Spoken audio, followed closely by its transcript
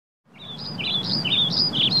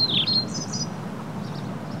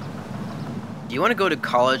Do you want to go to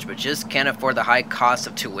college but just can't afford the high cost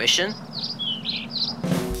of tuition?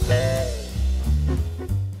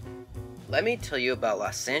 Let me tell you about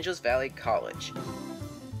Los Angeles Valley College,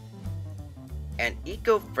 an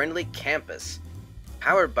eco-friendly campus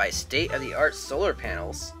powered by state-of-the-art solar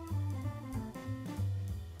panels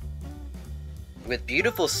with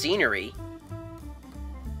beautiful scenery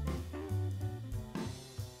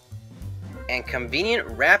and convenient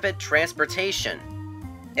rapid transportation.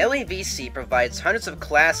 LAVC provides hundreds of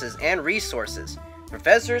classes and resources.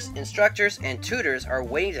 Professors, instructors, and tutors are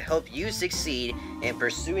waiting to help you succeed in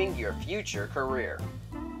pursuing your future career.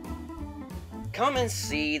 Come and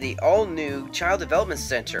see the all-new Child Development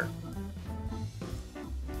Center,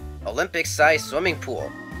 Olympic-sized swimming pool,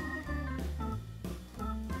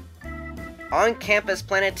 on-campus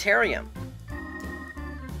planetarium,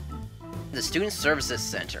 the Student Services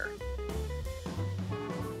Center,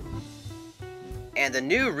 and the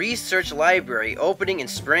new research library opening in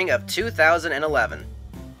spring of 2011.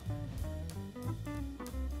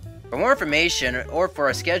 For more information or for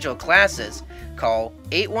our scheduled classes, call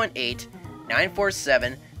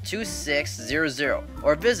 818-947-2600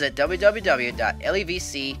 or visit www.lavc.edu.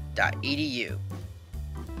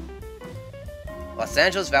 Los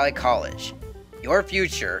Angeles Valley College. Your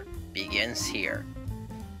future begins here.